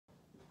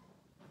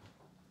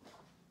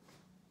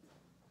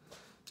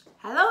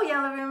Hello,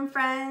 Yellow Room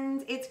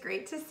friends. It's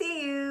great to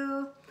see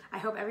you. I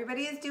hope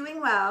everybody is doing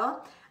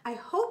well. I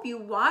hope you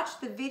watched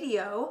the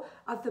video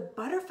of the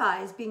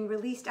butterflies being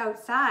released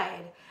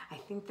outside. I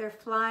think they're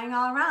flying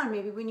all around.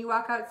 Maybe when you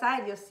walk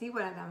outside, you'll see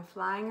one of them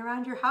flying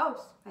around your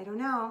house. I don't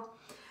know.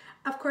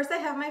 Of course, I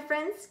have my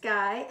friends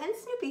Sky and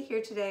Snoopy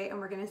here today, and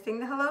we're gonna sing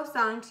the hello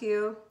song to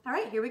you. All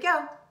right, here we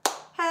go.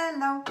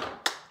 Hello,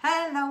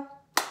 hello,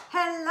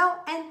 hello,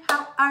 and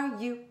how are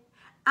you?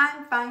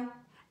 I'm fine,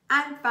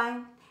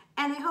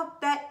 and I hope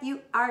that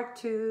you are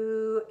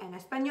too. En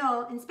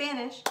español, in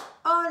Spanish.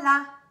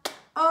 Hola,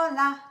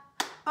 hola,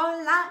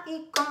 hola,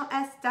 ¿y cómo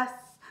estás?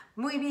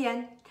 Muy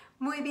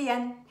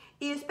bien,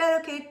 y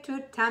espero que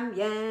tú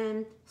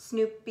también.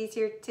 Snoopy's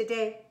here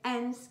today,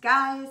 and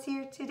Sky is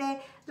here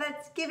today.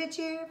 Let's give a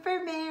cheer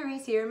for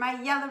Mary's here.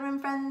 My Yellow Room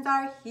friends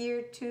are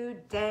here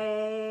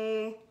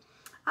today.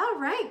 All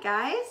right,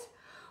 guys.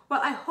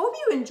 Well, I hope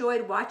you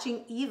enjoyed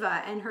watching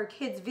Eva and her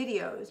kids'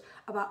 videos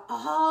about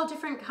all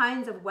different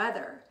kinds of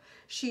weather.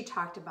 She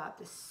talked about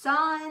the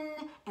sun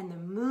and the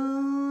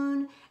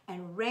moon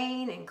and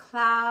rain and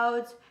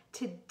clouds.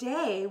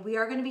 Today, we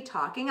are going to be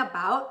talking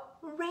about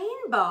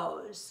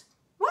rainbows.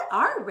 What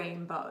are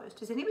rainbows?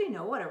 Does anybody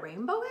know what a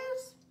rainbow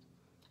is?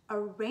 A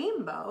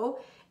rainbow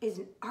is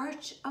an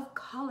arch of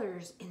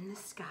colors in the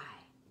sky.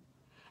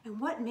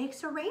 And what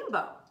makes a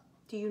rainbow?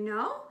 Do you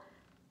know?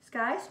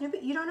 Sky, Snoopy,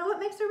 you don't know what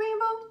makes a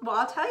rainbow? Well,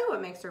 I'll tell you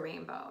what makes a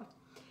rainbow.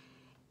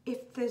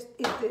 If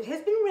it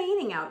has been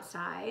raining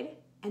outside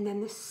and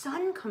then the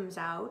sun comes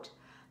out,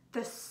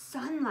 the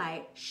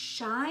sunlight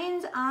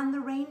shines on the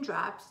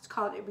raindrops. It's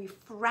called, it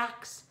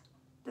refracts.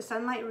 The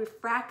sunlight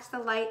refracts the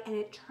light and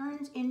it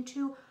turns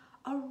into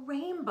a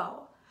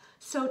rainbow.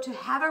 So to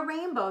have a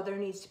rainbow, there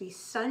needs to be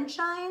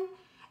sunshine,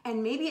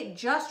 and maybe it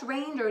just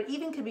rained, or it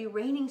even could be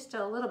raining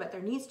still a little bit.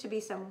 There needs to be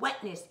some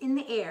wetness in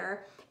the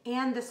air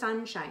and the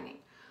sun shining.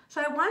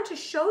 So I want to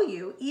show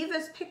you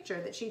Eva's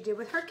picture that she did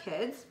with her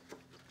kids.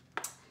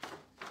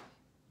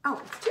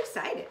 Oh, it's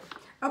two-sided.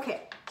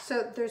 Okay,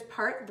 so there's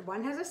the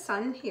one has a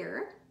sun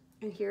here,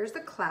 and here's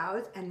the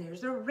clouds, and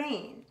there's the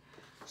rain.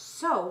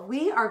 So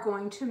we are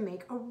going to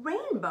make a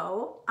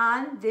rainbow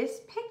on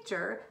this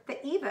picture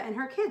that Eva and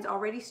her kids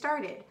already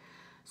started.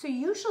 So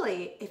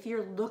usually, if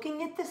you're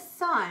looking at the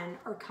sun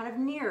or kind of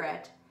near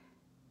it,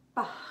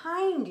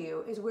 behind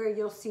you is where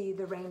you'll see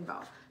the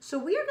rainbow. So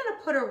we are going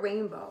to put a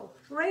rainbow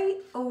right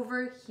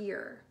over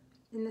here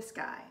in the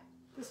sky.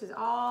 This is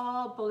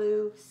all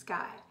blue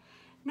sky.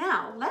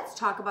 Now, let's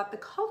talk about the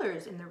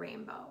colors in the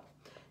rainbow.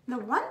 The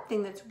one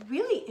thing that's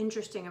really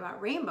interesting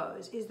about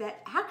rainbows is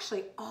that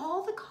actually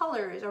all the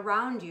colors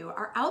around you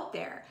are out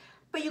there,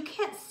 but you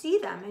can't see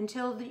them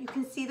until you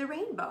can see the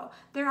rainbow.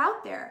 They're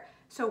out there.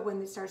 So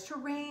when it starts to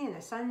rain and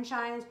the sun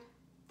shines,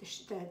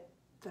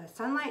 the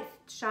sunlight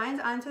shines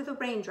onto the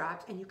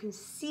raindrops and you can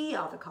see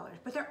all the colors,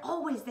 but they're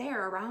always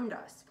there around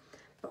us.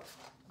 But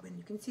when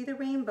you can see the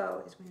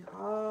rainbow is when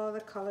all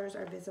the colors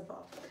are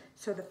visible.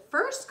 So the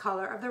first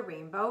color of the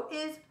rainbow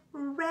is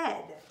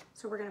red.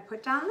 So we're going to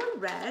put down the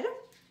red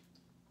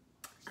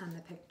on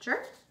the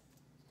picture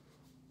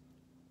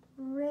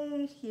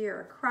right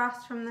here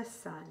across from the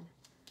sun.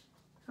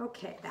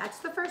 Okay, that's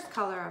the first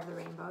color of the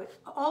rainbow.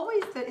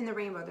 Always in the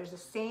rainbow, there's the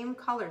same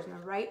colors in the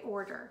right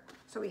order.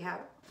 So we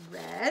have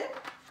red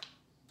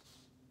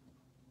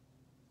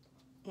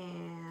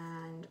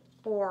and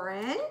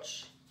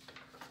orange,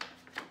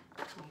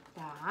 like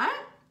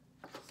that.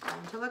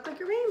 Starting to look like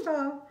a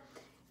rainbow.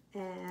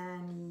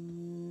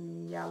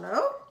 And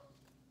yellow.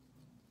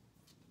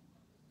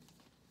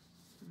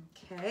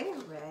 Okay,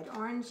 red,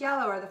 orange,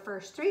 yellow are the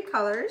first three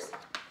colors.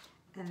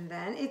 And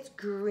then it's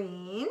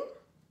green.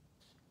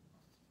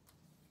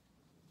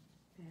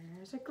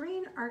 There's a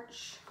green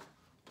arch.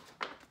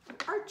 An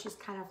arch is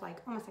kind of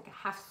like, almost like a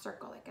half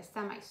circle, like a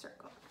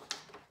semicircle.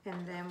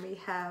 And then we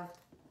have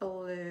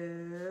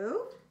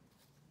blue.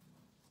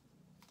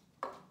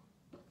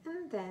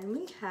 And then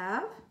we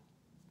have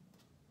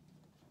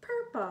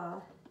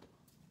purple.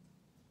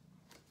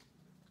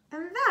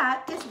 And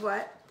that is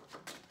what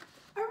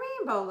a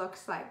rainbow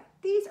looks like.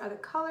 These are the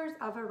colors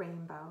of a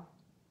rainbow.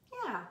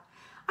 Yeah,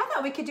 I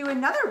thought we could do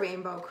another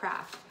rainbow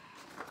craft.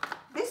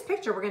 This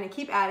picture, we're going to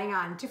keep adding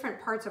on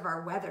different parts of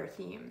our weather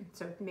theme.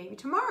 So maybe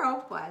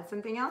tomorrow we'll add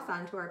something else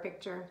onto our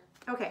picture.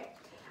 Okay,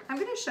 I'm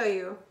going to show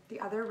you the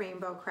other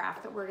rainbow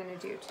craft that we're going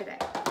to do today.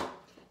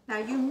 Now,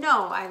 you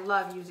know I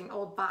love using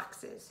old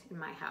boxes in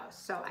my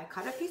house. So I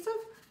cut a piece of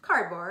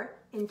cardboard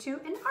into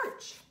an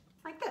arch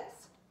like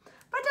this.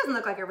 But it doesn't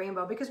look like a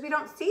rainbow because we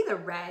don't see the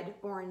red,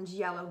 orange,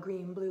 yellow,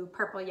 green, blue,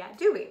 purple yet,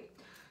 do we?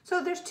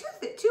 So there's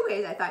two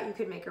ways I thought you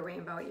could make a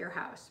rainbow at your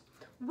house.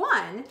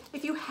 One,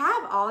 if you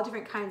have all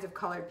different kinds of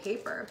colored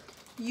paper,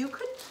 you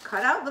could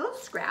cut out little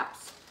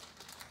scraps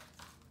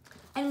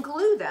and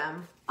glue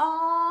them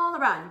all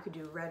around. You could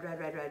do red, red,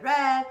 red, red,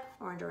 red,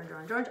 orange, orange,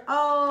 orange, orange,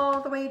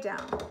 all the way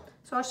down.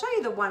 So I'll show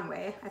you the one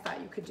way I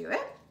thought you could do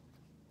it.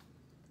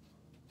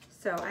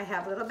 So I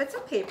have little bits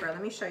of paper.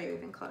 Let me show you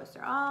even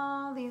closer.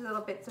 All these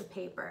little bits of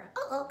paper.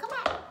 Uh-oh, come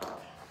on.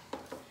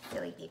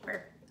 Silly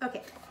paper.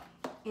 Okay.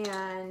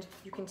 And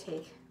you can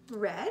take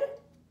red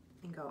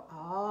and go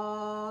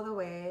all the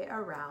way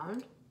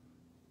around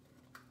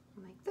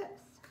like this.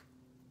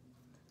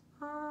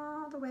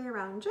 All the way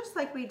around, just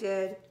like we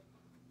did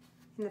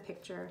in the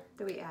picture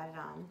that we added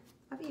on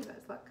of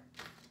Eva's. Look,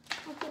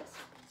 like this.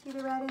 See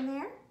the red in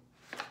there?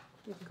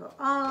 You can go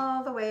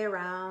all the way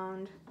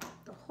around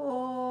the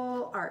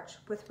whole arch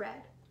with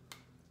red.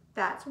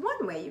 That's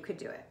one way you could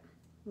do it.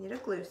 You need a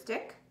glue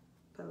stick,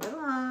 put a little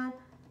on,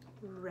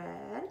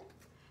 red.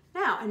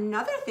 Now,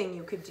 another thing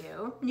you could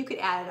do, and you could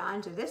add it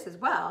on to this as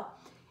well,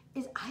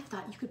 is I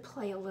thought you could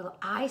play a little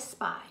I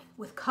Spy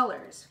with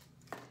colors.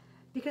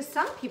 Because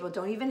some people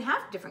don't even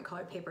have different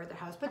colored paper at their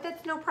house, but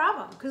that's no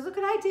problem, because look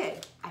what I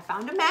did. I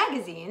found a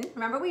magazine.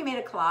 Remember we made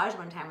a collage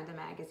one time with a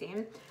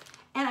magazine?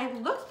 And I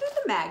looked through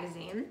the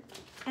magazine,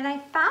 and I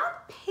found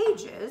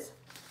pages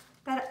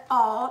that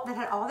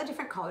had all the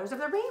different colors of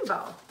the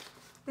rainbow.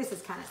 This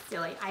is kind of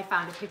silly. I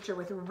found a picture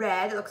with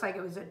red. It looks like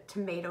it was a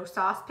tomato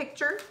sauce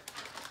picture.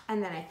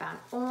 And then I found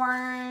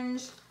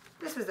orange.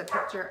 This was a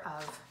picture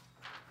of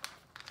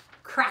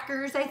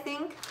crackers, I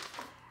think.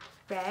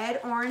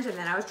 Red, orange, and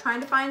then I was trying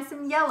to find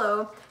some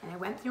yellow, and I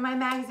went through my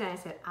magazine and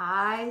I said,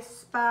 I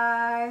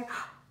spy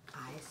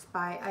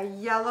a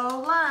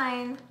yellow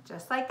line,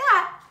 just like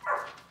that.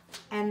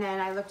 And then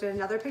I looked at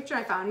another picture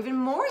and I found even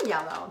more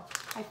yellow.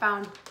 I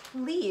found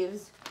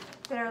leaves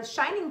that are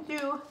shining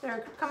through, that are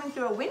coming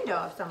through a window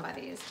of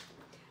somebody's.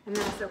 And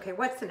then I said, okay,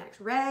 what's the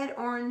next? Red,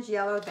 orange,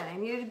 yellow, then I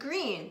needed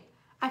green.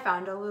 I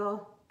found a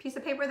little piece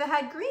of paper that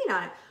had green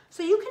on it.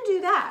 So you can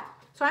do that.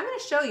 So I'm gonna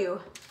show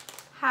you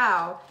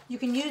how you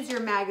can use your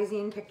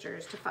magazine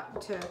pictures to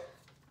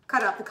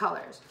cut out the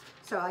colors.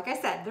 So like I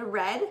said, the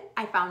red,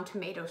 I found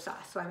tomato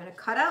sauce. So I'm gonna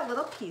cut out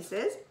little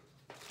pieces.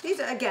 These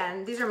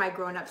are my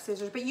grown-up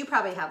scissors, but you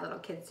probably have little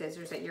kid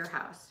scissors at your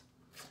house.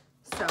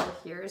 So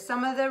here's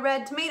some of the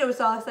red tomato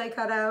sauce I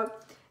cut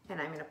out, and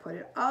I'm gonna put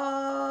it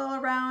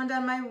all around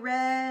on my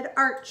red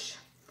arch.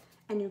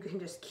 And you can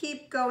just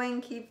keep going,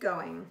 keep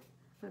going.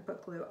 I'm gonna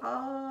put glue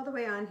all the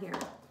way on here.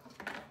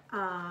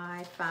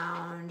 I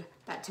found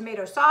that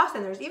tomato sauce,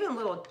 and there's even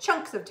little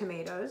chunks of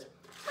tomatoes.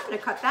 I'm gonna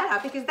cut that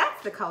out because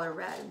that's the color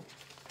red.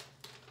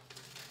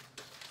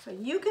 So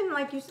you can,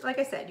 like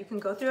I said, you can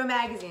go through a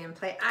magazine and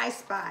play I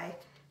Spy,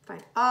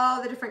 find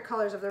all the different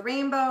colors of the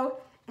rainbow,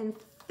 and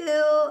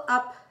fill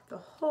up the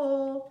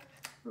whole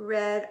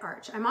red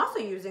arch. I'm also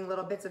using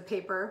little bits of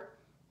paper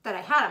that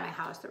I had at my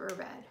house that were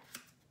red.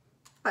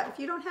 But if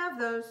you don't have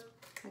those,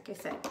 like I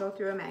said, go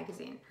through a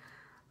magazine.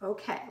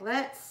 Okay,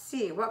 let's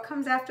see what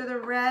comes after the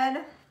red.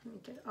 Let me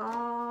get it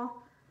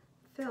all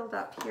filled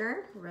up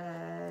here.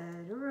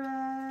 Red,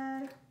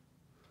 red.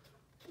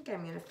 I think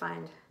I'm gonna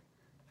find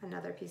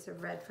another piece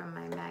of red from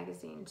my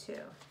magazine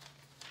too.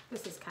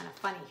 This is kind of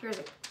funny. Here's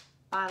a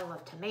bottle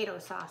of tomato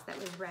sauce that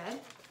was red.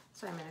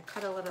 So I'm gonna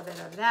cut a little bit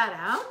of that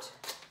out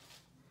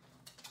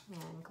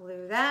and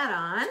glue that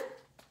on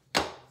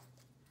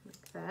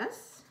like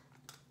this.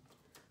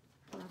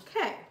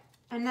 Okay,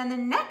 and then the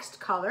next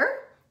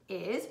color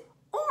is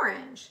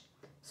orange.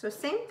 So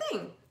same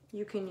thing.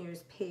 You can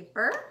use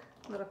paper,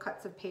 little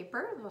cuts of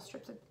paper, little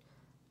strips of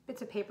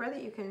bits of paper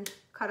that you can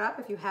cut up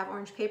if you have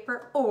orange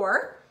paper,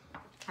 or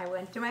I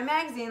went to my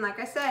magazine, like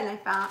I said, and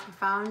I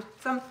found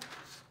some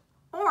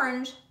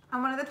orange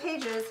on one of the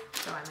pages.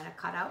 So I'm gonna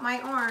cut out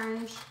my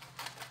orange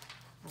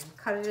and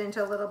cut it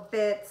into little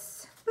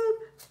bits. Boop,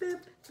 boop,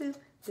 boop,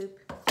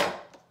 boop.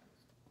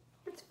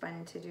 It's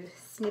fun to do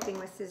snipping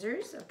with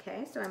scissors.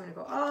 Okay, so I'm gonna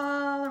go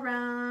all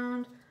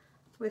around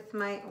with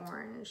my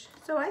orange.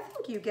 So I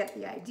think you get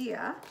the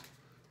idea.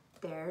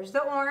 There's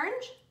the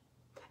orange,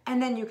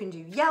 and then you can do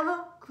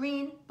yellow,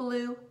 green,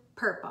 blue,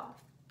 purple.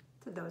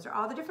 So those are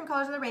all the different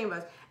colors of the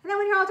rainbows. And then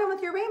when you're all done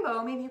with your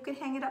rainbow, maybe you could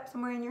hang it up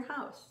somewhere in your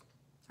house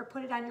or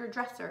put it on your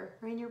dresser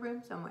or in your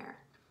room somewhere.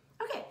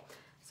 Okay,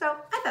 so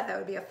I thought that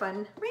would be a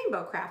fun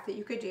rainbow craft that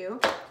you could do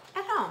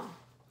at home.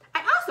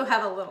 I also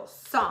have a little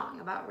song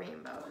about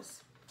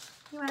rainbows.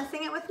 You wanna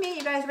sing it with me?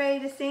 You guys ready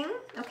to sing?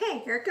 Okay,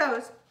 here it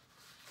goes.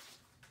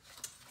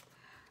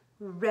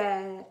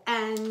 Red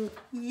and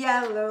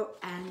yellow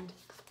and,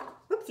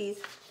 whoopsies,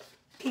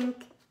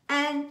 pink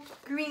and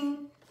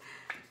green,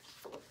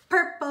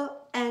 purple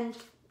and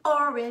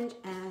orange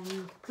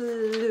and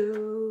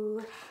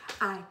blue.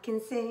 I can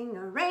sing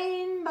a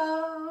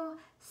rainbow,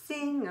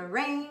 sing a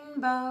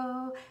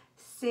rainbow,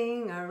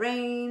 sing a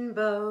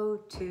rainbow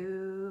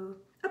too.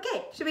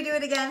 Okay, should we do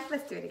it again?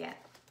 Let's do it again.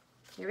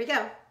 Here we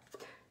go.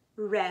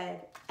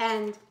 Red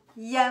and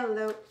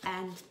yellow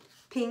and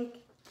pink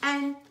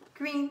and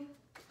green,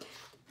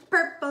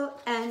 purple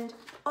and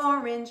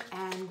orange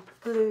and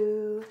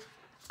blue.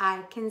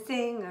 I can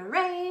sing a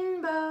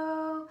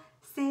rainbow,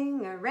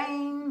 sing a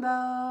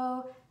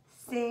rainbow,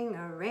 sing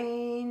a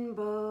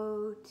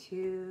rainbow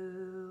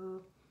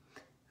too.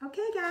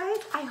 Okay guys,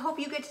 I hope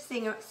you get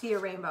to see a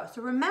rainbow.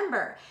 So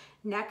remember,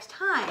 next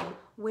time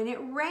when it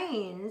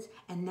rains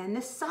and then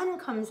the sun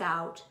comes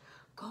out,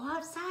 go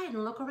outside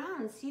and look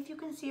around and see if you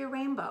can see a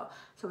rainbow.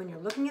 So when you're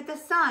looking at the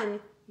sun,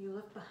 you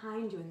look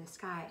behind you in the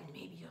sky and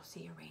maybe you'll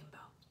see a rainbow.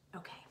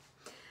 Okay.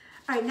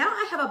 All right, now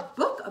I have a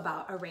book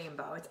about a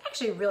rainbow. It's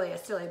actually really a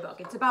silly book.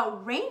 It's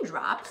about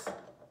raindrops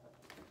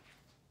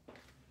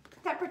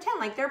that pretend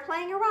like they're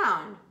playing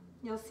around.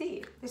 You'll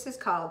see. This is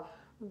called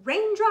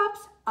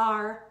Raindrops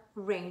Are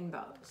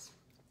Rainbows.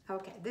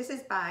 Okay, this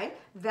is by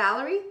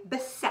Valerie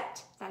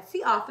Bessette. That's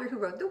the author who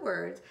wrote the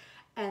words,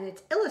 and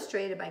it's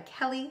illustrated by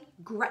Kelly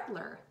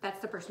Gretler.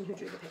 That's the person who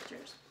drew the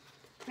pictures.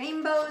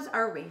 Rainbows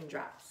are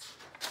raindrops.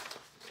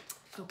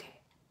 Okay,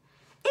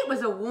 it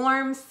was a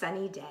warm,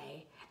 sunny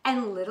day,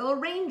 and little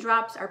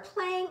raindrops are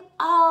playing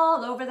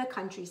all over the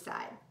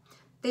countryside.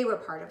 They were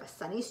part of a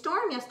sunny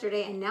storm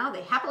yesterday, and now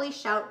they happily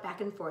shout back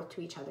and forth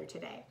to each other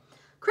today.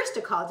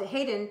 Krista called to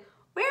Hayden,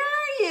 "Where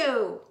are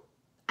you?"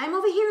 "I'm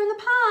over here in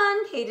the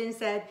pond," Hayden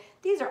said.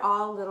 "These are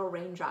all little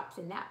raindrops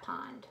in that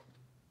pond."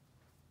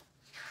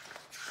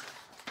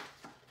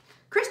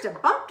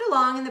 Krista bumped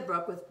along in the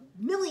brook with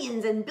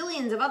millions and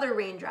billions of other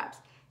raindrops.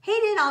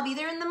 "Hayden, I'll be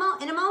there in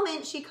a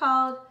moment," she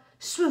called.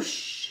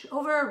 Swoosh!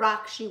 Over a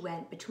rock she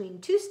went, between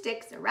two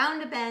sticks,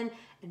 around a bend,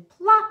 and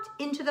plopped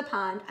into the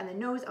pond on the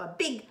nose of a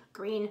big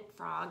green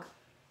frog.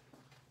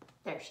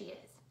 There she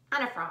is,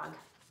 on a frog.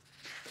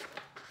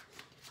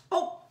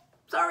 "Oh,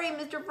 sorry,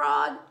 Mr.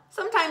 Frog.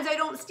 Sometimes I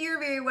don't steer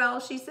very well,"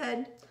 she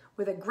said,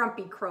 with a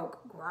grumpy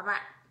croak.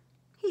 Grabbat.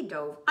 He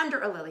dove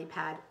under a lily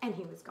pad, and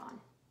he was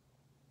gone.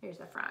 Here's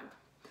the frog.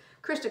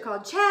 Krista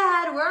called,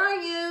 "Chad, where are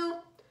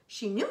you?"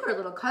 She knew her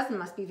little cousin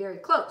must be very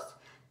close.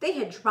 They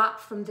had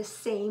dropped from the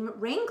same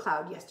rain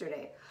cloud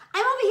yesterday.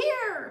 "I'm over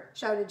here,"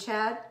 shouted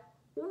Chad.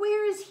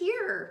 "Where is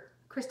here?"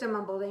 Krista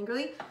mumbled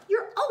angrily.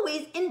 "You're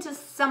always into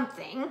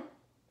something."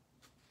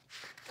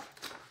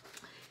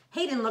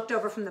 Hayden looked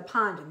over from the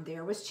pond, and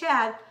there was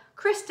Chad.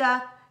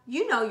 "Krista,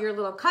 you know your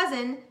little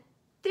cousin.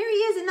 There he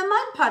is in the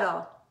mud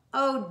puddle."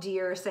 "Oh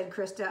dear," said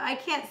Krista. "I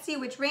can't see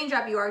which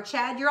raindrop you are,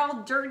 Chad. You're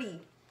all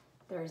dirty."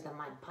 There's the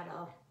mud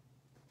puddle,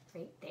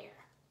 right there.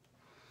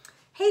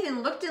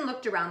 Hayden looked and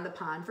looked around the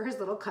pond for his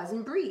little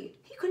cousin Bree.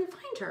 He couldn't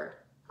find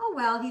her. Oh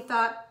well, he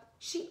thought,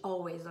 she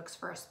always looks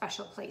for a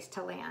special place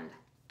to land.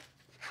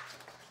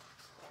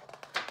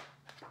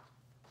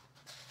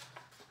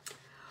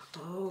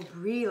 Oh,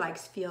 Bree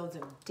likes fields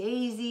of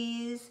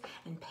daisies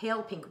and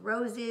pale pink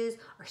roses,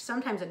 or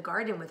sometimes a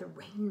garden with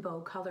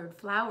rainbow-colored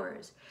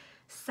flowers.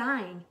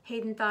 Sighing,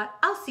 Hayden thought,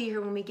 I'll see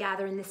her when we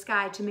gather in the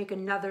sky to make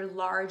another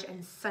large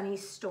and sunny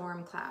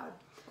storm cloud.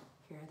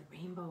 Here are the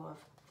rainbow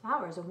of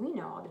flowers, and we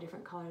know all the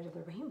different colors of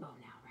the rainbow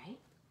now, right?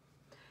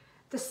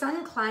 The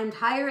sun climbed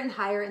higher and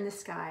higher in the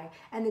sky,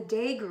 and the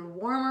day grew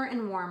warmer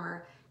and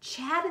warmer.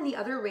 Chad and the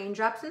other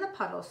raindrops in the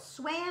puddle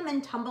swam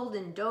and tumbled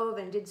and dove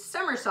and did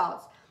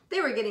somersaults. They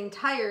were getting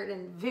tired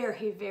and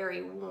very,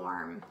 very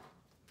warm.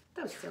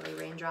 Those silly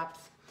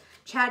raindrops.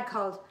 Chad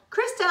called,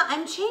 Krista,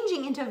 I'm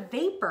changing into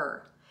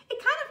vapor. It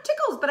kind of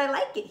tickles, but I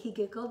like it, he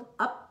giggled.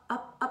 Up,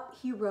 up, up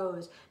he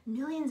rose.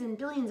 Millions and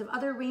billions of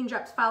other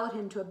raindrops followed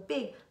him to a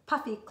big,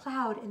 puffy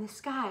cloud in the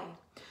sky.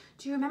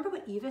 Do you remember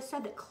what Eva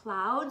said, that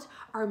clouds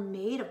are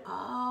made of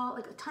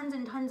tons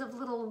and tons of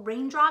little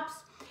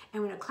raindrops?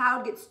 And when a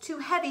cloud gets too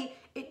heavy,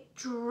 it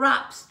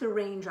drops the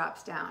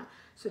raindrops down.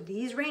 So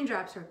these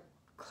raindrops are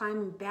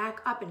climbing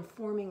back up and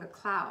forming a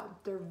cloud.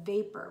 They're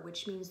vapor,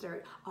 which means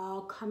they're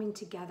all coming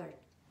together.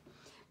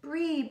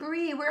 Bree,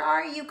 Bree, where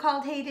are you?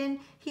 Called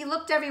Hayden. He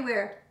looked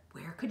everywhere.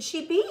 Where could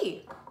she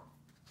be?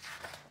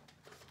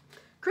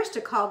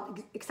 Krista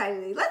called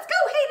excitedly, let's go,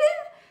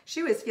 Hayden.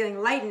 She was feeling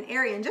light and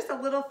airy and just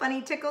a little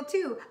funny tickle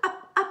too.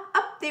 Up, up,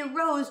 up they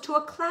rose to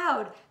a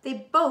cloud.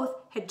 They both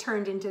had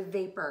turned into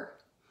vapor.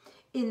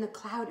 In the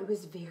cloud, it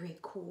was very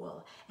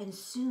cool, and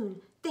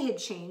soon they had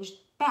changed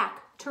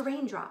back to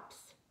raindrops.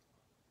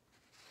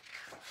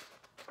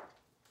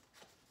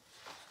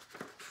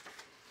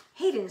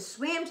 Hayden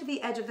swam to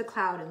the edge of the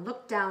cloud and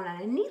looked down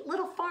on a neat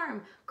little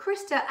farm.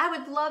 Krista, I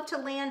would love to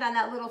land on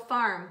that little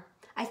farm.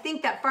 I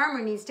think that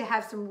farmer needs to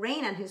have some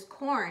rain on his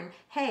corn,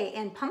 hay,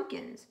 and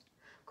pumpkins.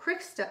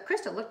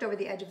 Krista looked over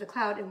the edge of the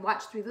cloud and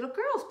watched three little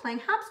girls playing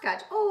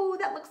hopscotch. Oh,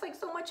 that looks like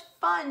so much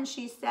fun,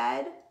 she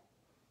said.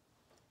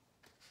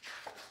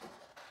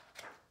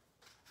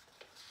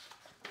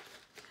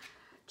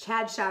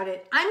 Chad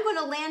shouted, I'm going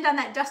to land on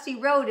that dusty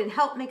road and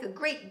help make a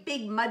great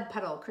big mud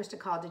puddle, Krista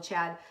called to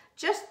Chad.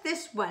 Just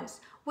this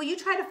once. Will you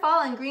try to fall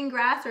on green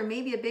grass or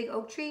maybe a big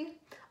oak tree?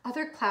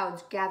 Other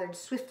clouds gathered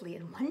swiftly,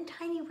 and one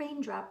tiny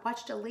raindrop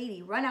watched a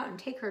lady run out and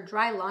take her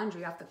dry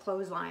laundry off the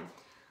clothesline.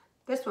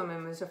 This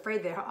woman was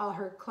afraid that all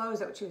her clothes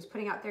that she was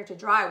putting out there to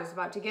dry was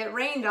about to get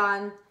rained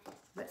on.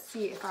 Let's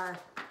see if our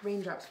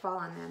raindrops fall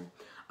on them.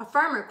 A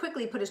farmer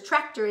quickly put his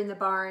tractor in the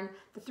barn.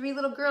 The three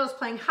little girls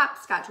playing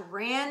hopscotch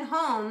ran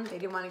home. They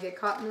didn't want to get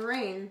caught in the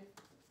rain.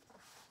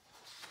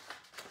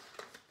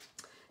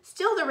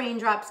 Still the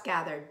raindrops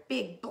gathered,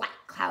 big black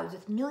clouds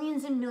with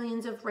millions and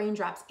millions of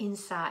raindrops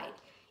inside,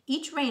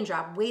 each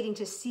raindrop waiting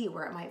to see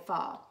where it might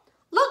fall.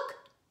 Look,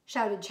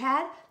 shouted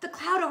Chad, the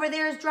cloud over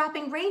there is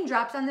dropping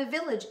raindrops on the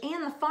village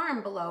and the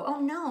farm below.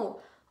 Oh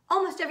no,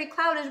 almost every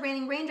cloud is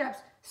raining raindrops.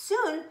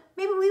 Soon,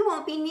 maybe we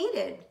won't be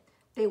needed.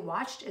 They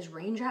watched as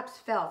raindrops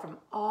fell from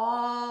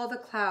all the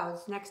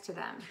clouds next to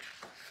them.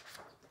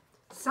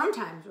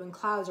 sometimes when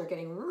clouds are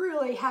getting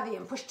really heavy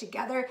and pushed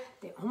together,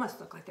 they almost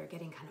look like they're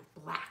getting kind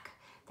of black.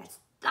 That's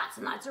lots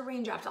and lots of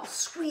raindrops all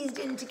squeezed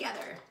in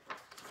together.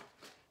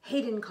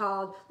 Hayden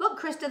called, "Look,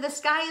 Krista, the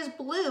sky is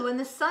blue and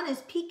the sun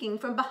is peeking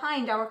from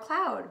behind our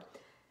cloud."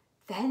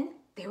 Then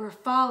they were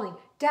falling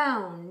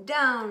down,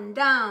 down,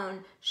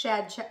 down.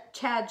 Chad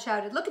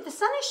shouted, "Look, the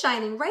sun is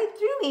shining right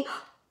through me,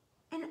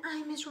 and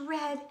I'm as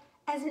red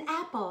as an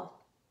apple."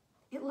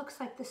 It looks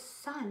like the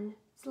sun's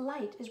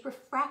light is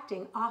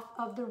refracting off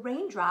of the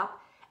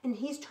raindrop, and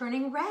he's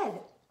turning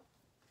red.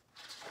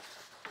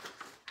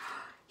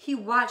 He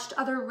watched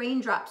other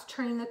raindrops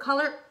turning the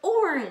color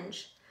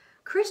orange.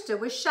 Krista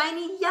was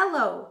shiny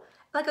yellow,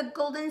 like a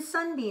golden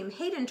sunbeam.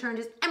 Hayden turned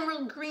as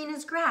emerald green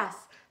as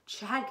grass.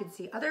 Chad could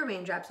see other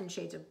raindrops in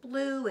shades of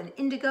blue and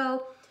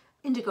indigo.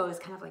 Indigo is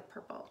kind of like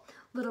purple.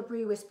 Little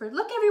Bree whispered,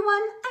 "Look,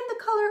 everyone, I'm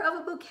the color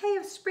of a bouquet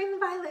of spring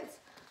violets."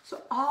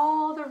 So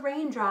all the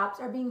raindrops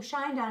are being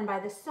shined on by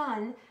the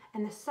sun,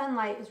 and the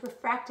sunlight is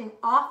refracting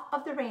off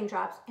of the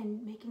raindrops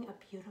and making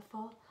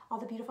all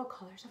the beautiful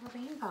colors of a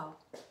rainbow.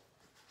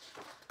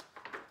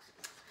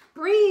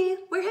 "Bree,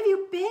 where have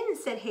you been?"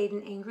 said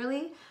Hayden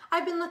angrily.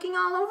 "I've been looking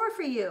all over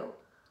for you."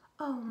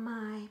 "Oh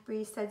my,"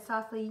 Bree said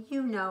softly,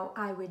 "you know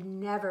I would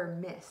never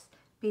miss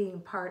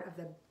being part of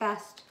the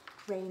best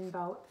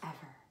rainbow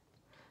ever."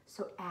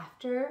 So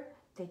after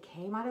they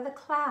came out of the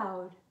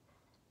cloud,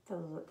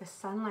 the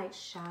sunlight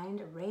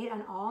shined right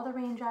on all the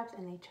raindrops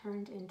and they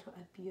turned into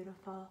a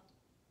beautiful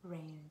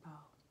rainbow.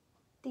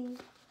 The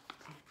end.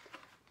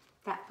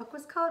 That book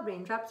was called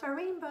Raindrops Are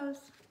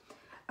Rainbows.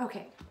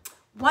 Okay,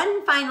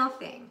 one final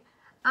thing.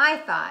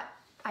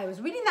 I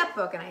was reading that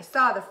book and I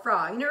saw the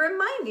frog and it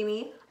reminded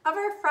me of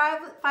our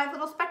Five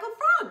Little Speckled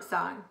Frogs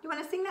song. You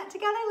want to sing that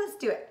together? Let's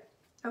do it.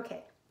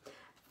 Okay.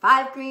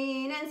 5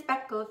 green and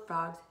speckled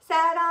frogs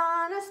sat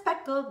on a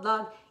speckled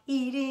log,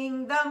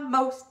 eating the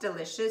most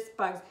delicious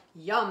bugs.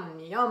 Yum,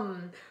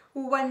 yum.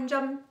 One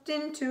jumped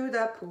into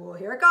the pool.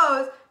 Here it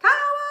goes.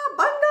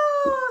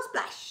 Cowabunga!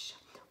 Splash!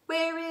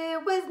 Where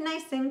it was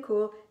nice and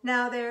cool.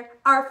 Now there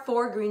are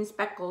 4 green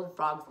speckled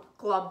frogs.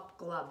 Glub,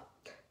 glub.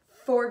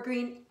 4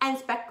 green and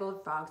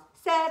speckled frogs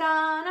sat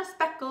on a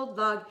speckled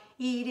log,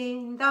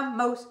 eating the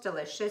most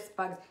delicious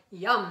bugs.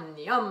 Yum,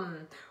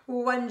 yum.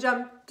 One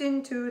jumped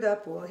into the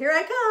pool. Here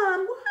I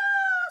come.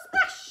 Wah,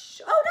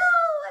 splash. Oh no,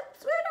 let's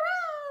swim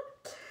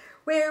around.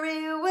 Where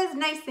it was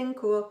nice and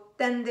cool.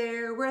 Then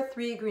there were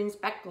 3 green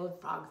speckled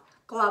frogs.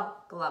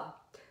 Glub, glub.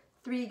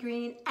 3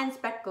 green and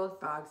speckled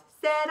frogs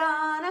sat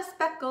on a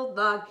speckled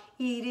log,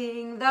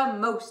 eating the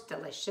most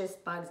delicious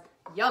bugs.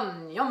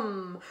 Yum,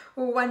 yum.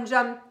 One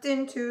jumped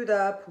into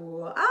the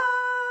pool.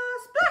 Ah,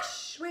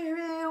 splash, where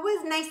it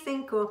was nice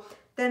and cool.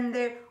 Then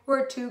there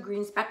were 2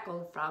 green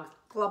speckled frogs.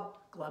 Glub,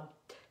 glub.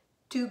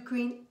 2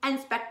 green and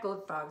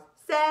speckled frogs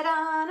sat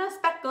on a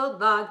speckled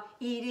log,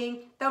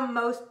 eating the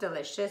most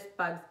delicious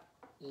bugs.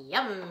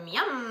 Yum,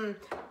 yum.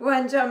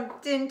 One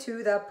jumped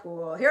into the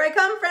pool. Here I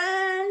come,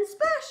 friends.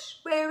 Splash,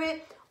 where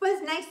it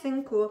was nice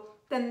and cool.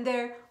 Then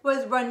there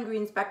was 1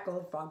 green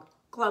speckled frog.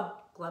 Glub,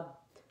 glub.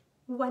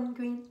 1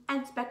 green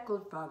and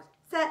speckled frogs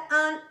sat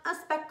on a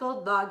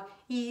speckled log,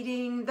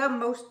 eating the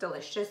most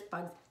delicious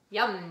bugs.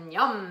 Yum,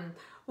 yum.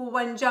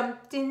 One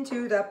jumped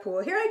into the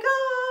pool. Here I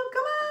come.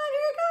 Come on,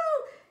 here I go.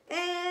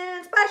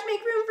 And splash,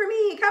 make room for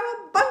me.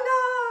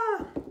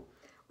 Cowabunga!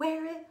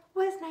 Where it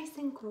was nice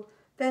and cool.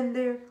 Then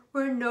there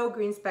were no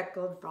green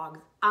speckled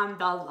frogs on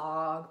the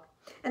log.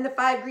 And the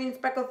 5 green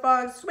speckled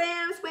frogs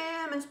swam,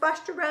 swam, and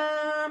splashed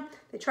around.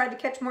 They tried to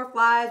catch more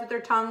flies with their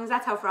tongues.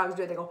 That's how frogs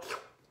do it. They go,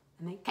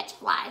 and they catch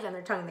flies on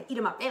their tongue. They eat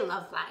them up. They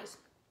love flies.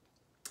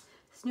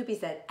 Snoopy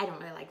said, "I don't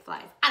really like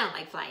flies. I don't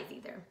like flies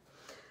either."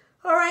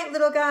 All right,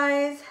 little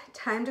guys,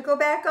 time to go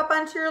back up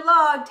onto your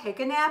log. Take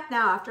a nap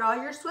now after all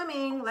your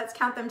swimming. Let's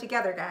count them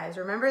together, guys.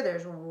 Remember,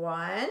 there's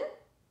 1,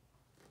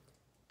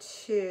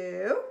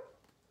 2,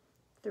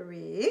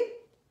 3,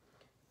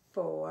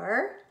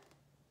 4,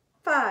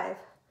 5.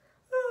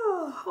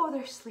 Oh,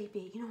 they're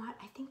sleepy. You know what?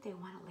 I think they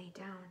want to lay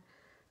down.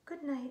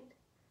 Good night.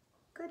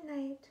 Good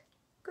night.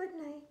 Good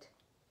night.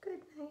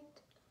 Good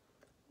night.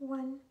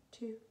 1,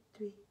 2,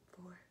 3,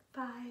 4,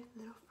 5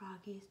 little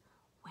froggies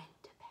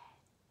went to bed.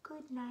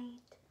 Good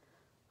night.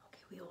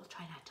 Okay, we will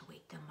try not to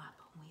wake them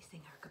up when we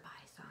sing our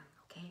goodbye song,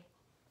 okay?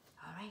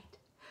 All right.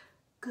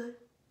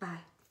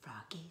 Goodbye,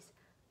 froggies.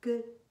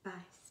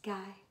 Goodbye,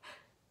 sky.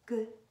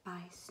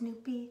 Goodbye,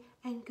 Snoopy.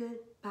 And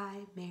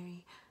goodbye,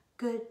 Mary.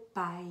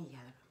 Goodbye,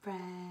 yellow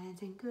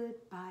friends. And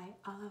goodbye,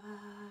 all of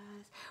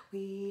us.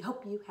 We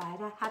hope you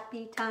had a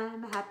happy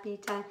time, a happy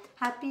time,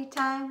 happy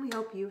time. We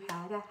hope you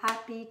had a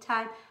happy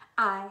time.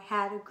 I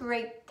had a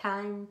great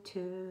time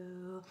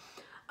too.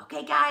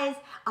 Okay, guys,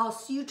 I'll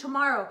see you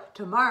tomorrow.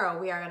 Tomorrow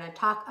we are going to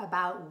talk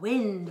about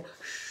wind.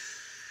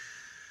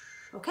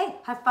 Okay,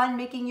 have fun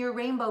making your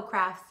rainbow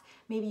crafts.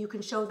 Maybe you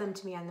can show them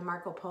to me on the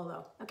Marco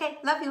Polo. Okay,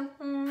 love you.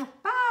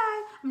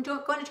 Bye. I'm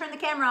going to turn the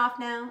camera off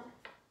now.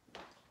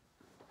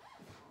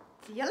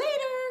 See you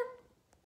later.